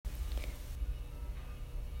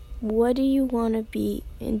What do you want to be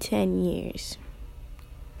in 10 years?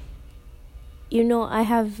 I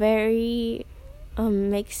have very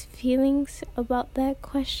mixed feelings about that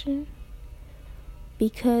question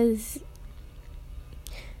because,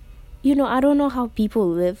 I don't know how people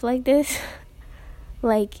live like this.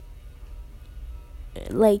 like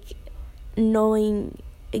knowing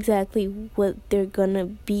exactly what they're gonna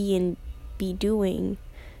be and be doing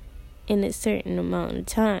in a certain amount of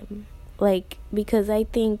time. Because I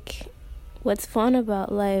think what's fun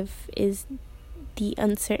about life is the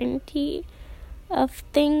uncertainty of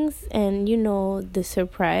things and, the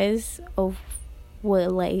surprise of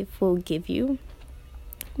what life will give you.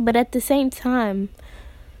 But at the same time,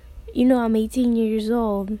 I'm 18 years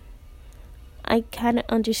old. I kind of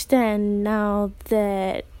understand now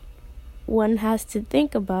that one has to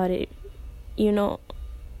think about it, you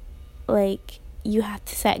have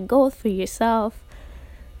to set goals for yourself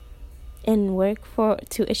and work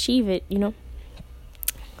to achieve it,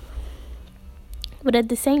 But at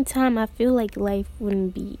the same time, I feel like life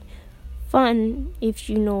wouldn't be fun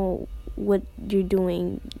if you know what you're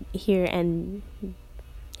doing here and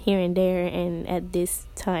there and at this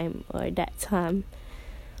time or that time.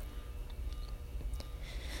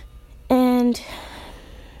 And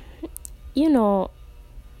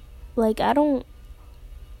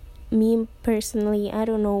me personally, I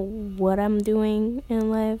don't know what I'm doing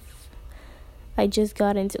in life. I just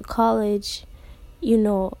got into college.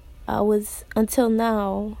 Until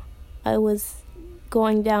now, I was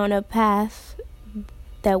going down a path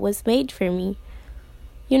that was made for me.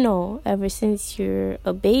 Ever since you're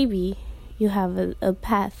a baby, you have a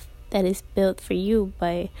path that is built for you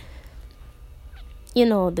by,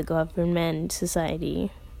 the government,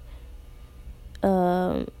 society.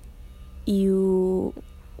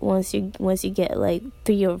 Once you get like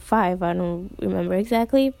 3 or 5, I don't remember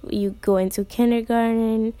exactly, you go into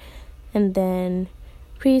kindergarten and then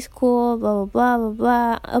preschool, blah blah blah blah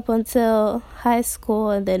blah, up until high school.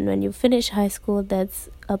 And then when you finish high school, that's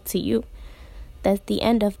up to you. That's the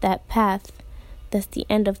end of that path. That's the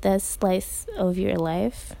end of that slice of your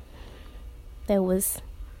life that was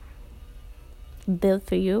built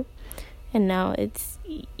for you. And now it's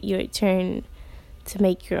your turn to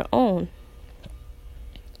make your own.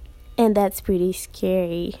 And that's pretty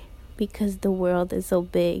scary because the world is so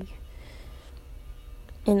big.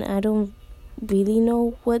 And I don't really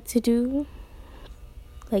know what to do.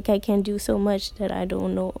 I can do so much that I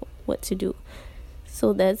don't know what to do.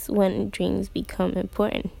 So that's when dreams become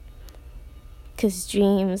important. Because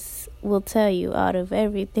dreams will tell you out of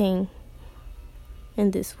everything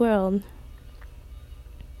in this world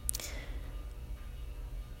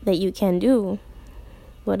that you can do,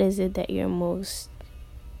 what is it that you're most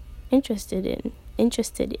interested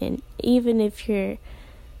in, even if you're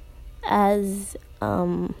as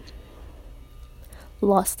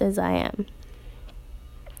lost as I am.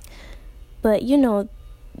 But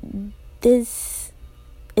this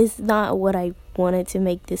is not what I wanted to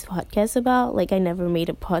make this podcast about. I never made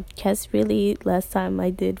a podcast really. Last time I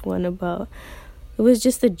did one about, it was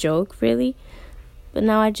just a joke really. But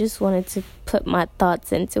now I just wanted to put my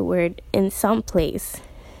thoughts into word in some place,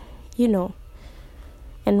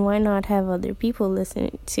 and why not have other people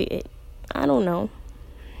listen to it? I don't know.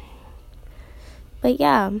 But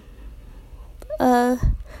yeah, I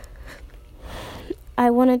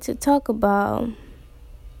wanted to talk about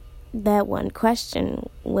that one question.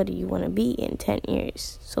 What do you want to be in 10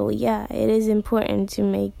 years? So yeah, it is important to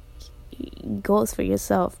make goals for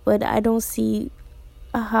yourself, but I don't see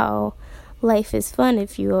how life is fun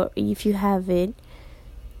if you have it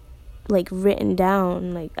written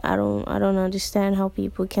down. I don't understand how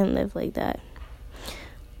people can live like that.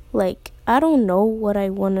 I don't know what I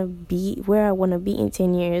want to be, where I want to be in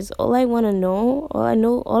 10 years. All I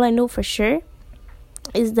know for sure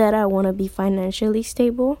is that I want to be financially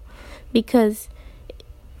stable, because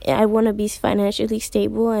I want to be financially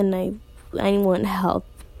stable and I want help.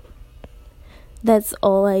 That's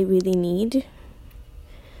all I really need.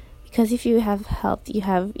 Because if you have health, you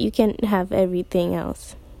can have everything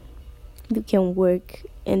else. You can work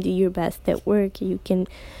and do your best at work. You can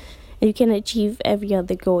achieve every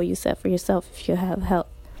other goal you set for yourself if you have health.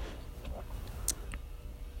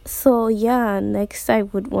 So yeah, next I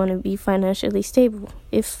would want to be financially stable.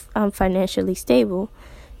 If I'm financially stable,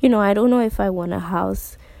 I don't know if I want a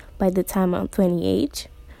house by the time I'm 28.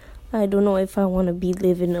 I don't know if I want to be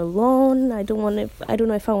living alone. I don't know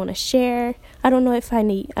if I want to share. I don't know if I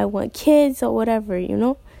want kids or whatever,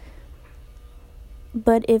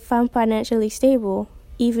 But if I'm financially stable,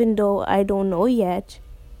 even though I don't know yet,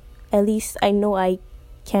 at least I know I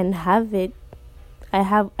can have it.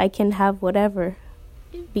 I can have whatever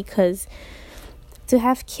because to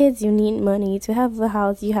have kids, you need money. To have a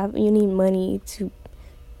house, you need money. To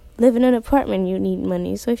live in an apartment, you need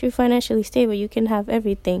money. So if you're financially stable, you can have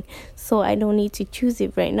everything. So I don't need to choose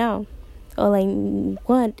it right now. All I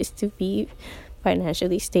want is to be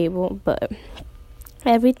financially stable, but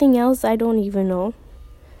everything else I don't even know.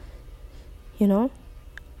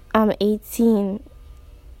 I'm 18,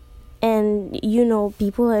 and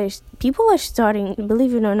people are starting,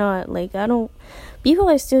 believe it or not, people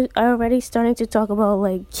are already starting to talk about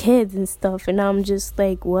like kids and stuff, and I'm just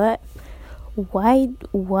like, what? Why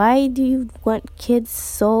do you want kids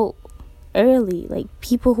so early? Like,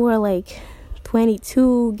 people who are like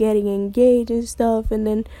 22 getting engaged and stuff, and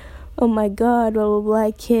then, oh my god, blah blah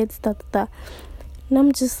blah, kids, da da da. And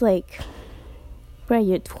I'm just like, bro,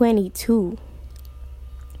 you're 22.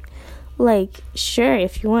 Like, sure,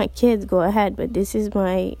 if you want kids, go ahead, but this is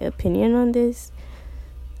my opinion on this.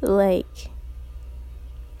 Like,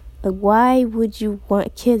 why would you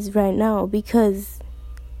want kids right now? Because,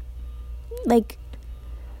 like,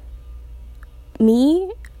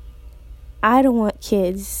 me, I don't want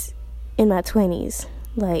kids in my 20s.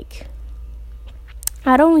 Like,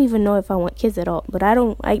 I don't even know if I want kids at all, but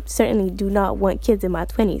I certainly do not want kids in my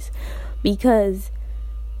 20s, because,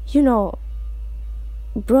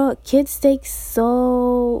 bro, kids take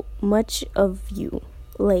so much of you.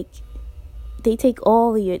 Like, they take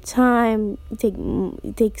all of your time,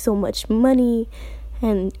 take so much money,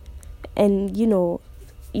 and you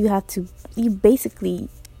basically,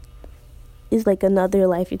 is like another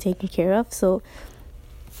life you're taking care of. So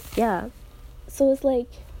yeah, so it's like,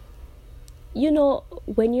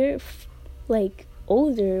 when you're like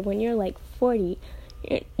older, when you're like 40,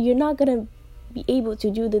 you're not gonna be able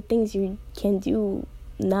to do the things you can do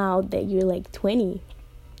now that you're like 20.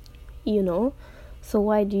 So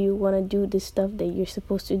why do you want to do the stuff that you're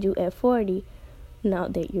supposed to do at 40 now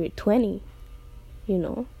that you're 20?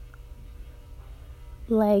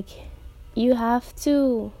 Like, you have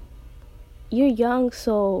to, you're young,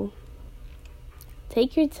 so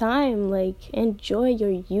take your time, like, enjoy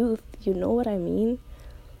your youth, you know what I mean?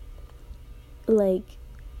 Like,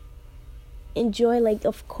 enjoy, like,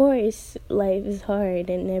 of course life is hard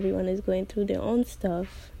and everyone is going through their own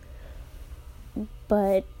stuff,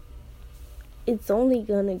 but it's only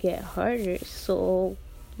gonna get harder. So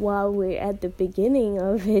while we're at the beginning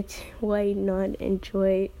of it, why not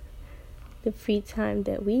enjoy the free time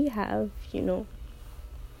that we have?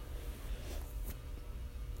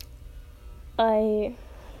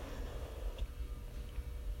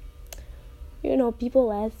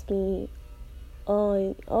 People ask me,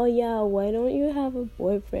 oh yeah, why don't you have a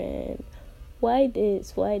boyfriend? Why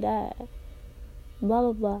this? Why that?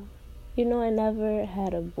 Blah blah blah. I never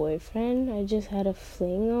had a boyfriend. I just had a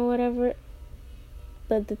fling or whatever.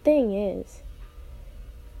 But the thing is,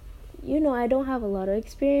 I don't have a lot of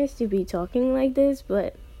experience to be talking like this,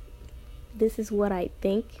 but this is what I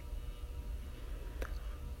think.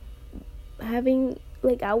 I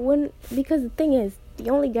wouldn't, because the thing is, the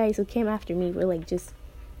only guys who came after me were like just,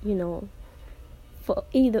 for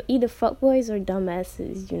either fuckboys or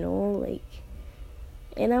dumbasses,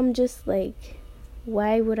 and I'm just like,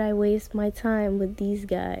 why would I waste my time with these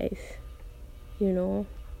guys?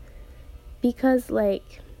 Because,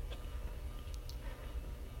 like,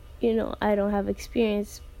 I don't have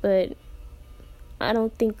experience, but I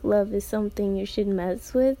don't think love is something you should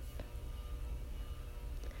mess with.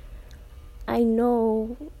 I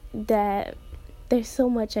know that there's so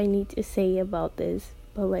much I need to say about this,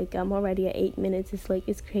 but like, I'm already at 8 minutes.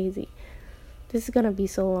 It's crazy. This is gonna be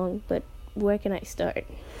so long, but where can I start?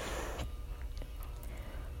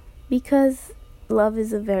 Because love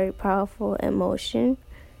is a very powerful emotion,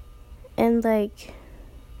 and like,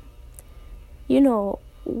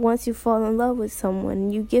 once you fall in love with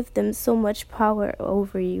someone, you give them so much power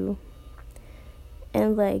over you.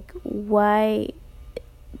 And like, why,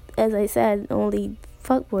 as I said, only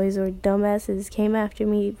fuckboys or dumbasses came after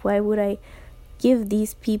me? Why would I give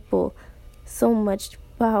these people so much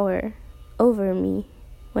power over me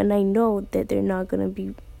when I know that they're not gonna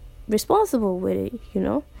be responsible with it?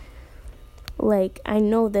 Like, I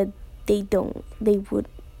know that they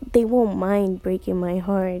won't mind breaking my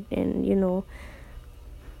heart, and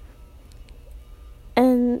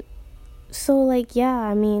and so, like, yeah,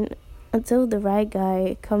 I mean, until the right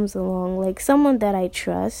guy comes along, like someone that I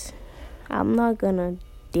trust, I'm not gonna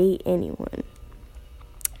date anyone.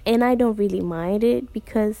 And I don't really mind it,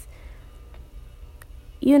 because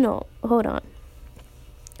hold on,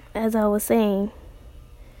 as I was saying,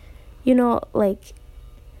 like,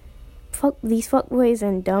 these fuckboys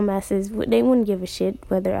and dumbasses, they wouldn't give a shit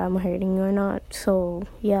whether I'm hurting or not. So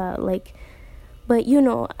yeah, like, But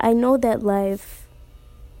I know that life,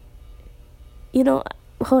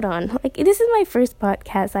 hold on. Like, this is my first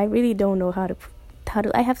podcast. I really don't know how to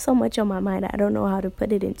I have so much on my mind. I don't know how to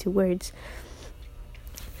put it into words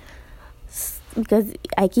because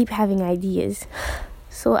I keep having ideas.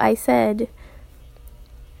 So I said,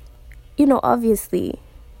 obviously,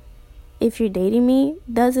 if you're dating me,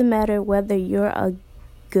 doesn't matter whether you're a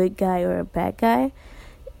good guy or a bad guy.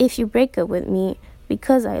 If you break up with me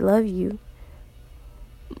because I love you,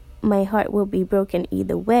 my heart will be broken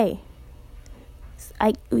either way.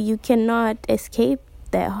 You cannot escape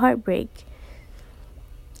that heartbreak.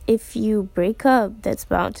 If you break up, that's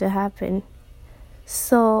bound to happen.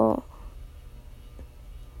 So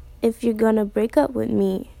if you're gonna break up with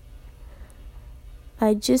me,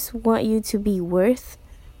 I just want you to be worth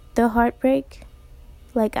the heartbreak.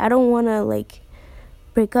 Like, I don't want to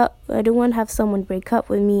break up. I don't want to have someone break up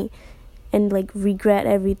with me and regret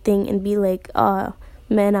everything and be like, oh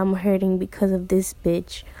man, I'm hurting because of this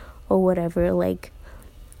bitch or whatever.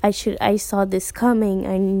 I saw this coming.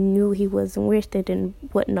 I knew he wasn't worth it and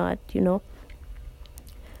whatnot,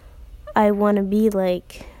 I want to be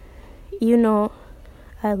like,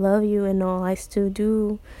 I love you and all. I still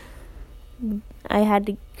do. I had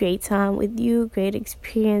a great time with you, great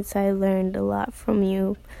experience. I learned a lot from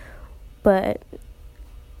you. But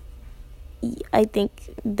I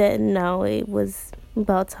think that now it was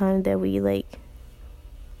about time that we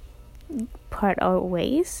part our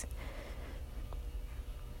ways.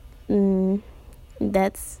 I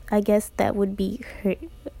guess that would be hurt.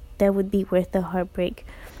 That would be worth the heartbreak.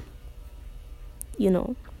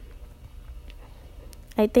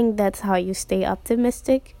 I think that's how you stay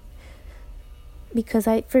optimistic. Because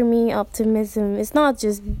for me, optimism is not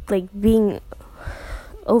just being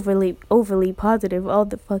overly positive all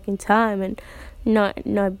the fucking time and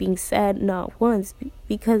not being sad not once,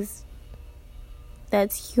 because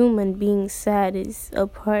that's human. Being sad is a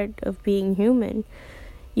part of being human.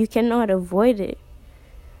 You cannot avoid it.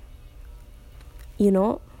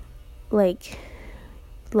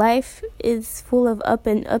 Life is full of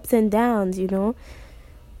ups and downs,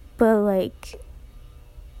 but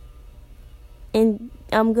and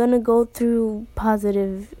I'm gonna go through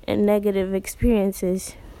positive and negative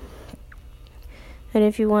experiences. And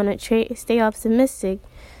if you want to stay optimistic,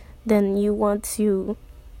 then you want to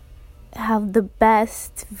have the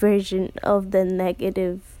best version of the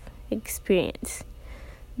negative experience.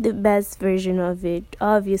 The best version of it.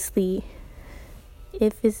 Obviously,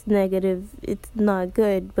 if it's negative, it's not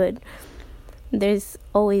good, but there's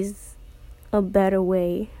always a better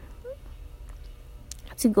way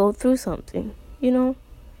to go through something, the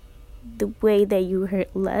way that you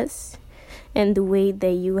hurt less and the way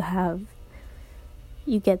that you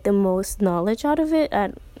get the most knowledge out of it,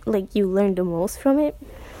 and you learn the most from it.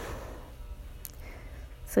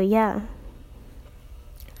 So yeah,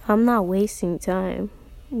 I'm not wasting time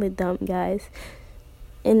with dumb guys.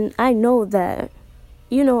 And I know that,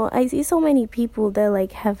 I see so many people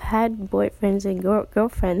that have had boyfriends and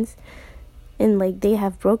girlfriends, and they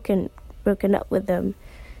have broken up with them,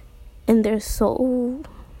 and they're so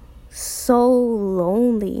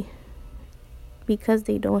lonely because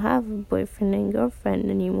they don't have a boyfriend and girlfriend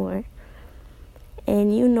anymore.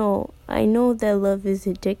 And I know that love is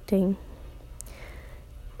addicting.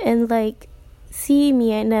 And see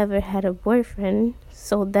me, I never had a boyfriend,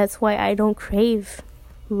 so that's why I don't crave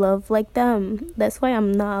love like them. That's why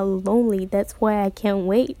I'm not lonely. That's why I can't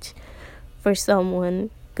wait for someone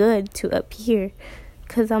good to appear,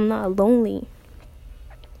 because I'm not lonely.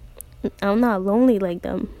 I'm not lonely like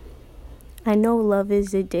them. I know love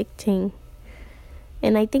is addicting,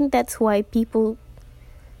 and I think that's why people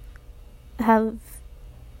have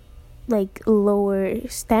lower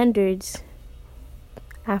standards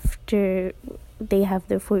after they have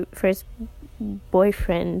their first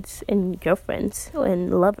boyfriends and girlfriends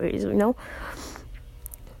and lovers,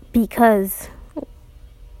 because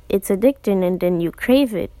it's addicting, and then you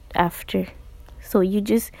crave it after. So you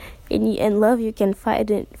just in love, you can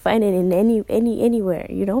find it in anywhere,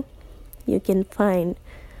 you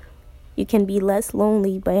can be less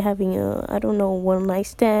lonely by having one night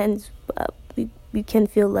stands. You can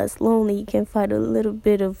feel less lonely. You can find a little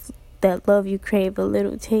bit of that love you crave, a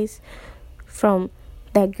little taste from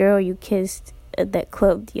that girl you kissed at that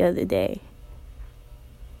club the other day.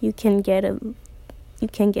 You can get a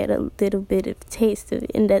little bit of taste of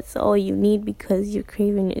it, and that's all you need because you're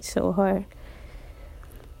craving it so hard.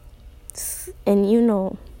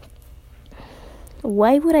 And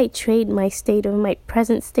why would I trade my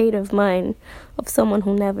present state of mind of someone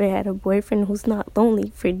who never had a boyfriend, who's not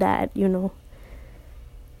lonely, for that,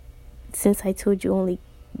 since I told you only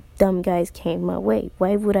dumb guys came my way?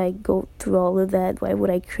 Why would I go through all of that? Why would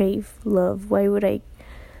I crave love? Why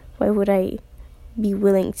would I be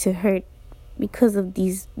willing to hurt because of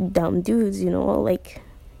these dumb dudes? Like,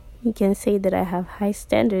 you can say that I have high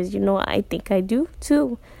standards. I think I do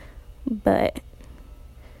too, but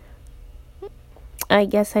I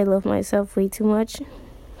guess I love myself way too much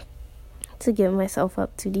to give myself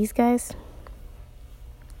up to these guys.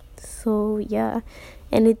 So yeah,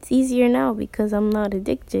 and it's easier now because I'm not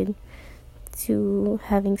addicted to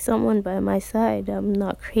having someone by my side. I'm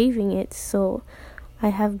not craving it, so I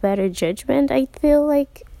have better judgment. I feel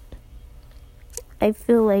like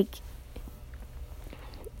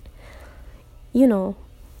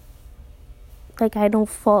like I don't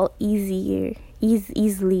fall easily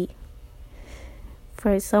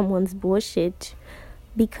for someone's bullshit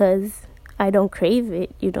because I don't crave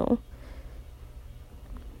it.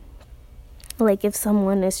 Like, if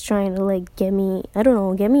someone is trying to like get me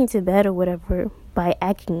into bed or whatever by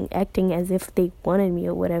acting as if they wanted me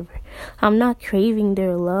or whatever, I'm not craving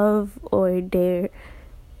their love or their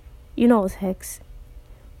sex.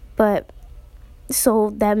 But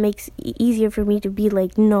so that makes it easier for me to be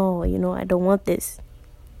like, no, I don't want this.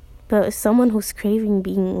 But someone who's craving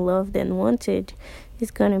being loved and wanted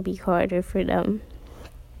is gonna be harder for them.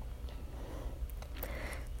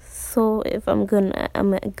 So if I'm going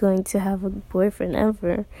to have a boyfriend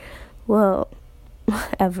ever, I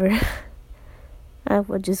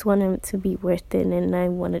would just want him to be worth it, and I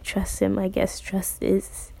want to trust him. I guess trust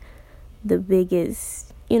is the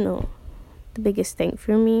biggest thing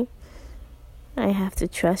for me. I have to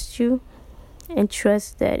trust you, and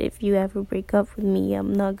trust that if you ever break up with me,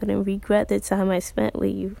 I'm not going to regret the time I spent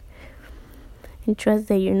with you. And trust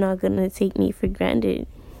that you're not going to take me for granted,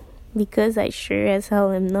 because I sure as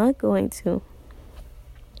hell am not going to.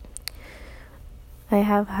 I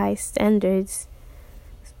have high standards,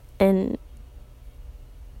 and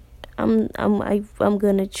I'm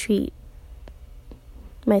gonna treat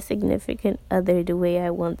my significant other the way I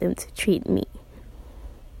want them to treat me.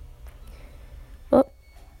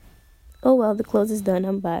 Oh well, the close is done.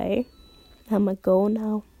 I'ma go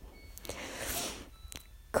now.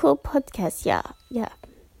 Cool podcast, yeah.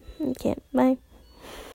 Okay, bye.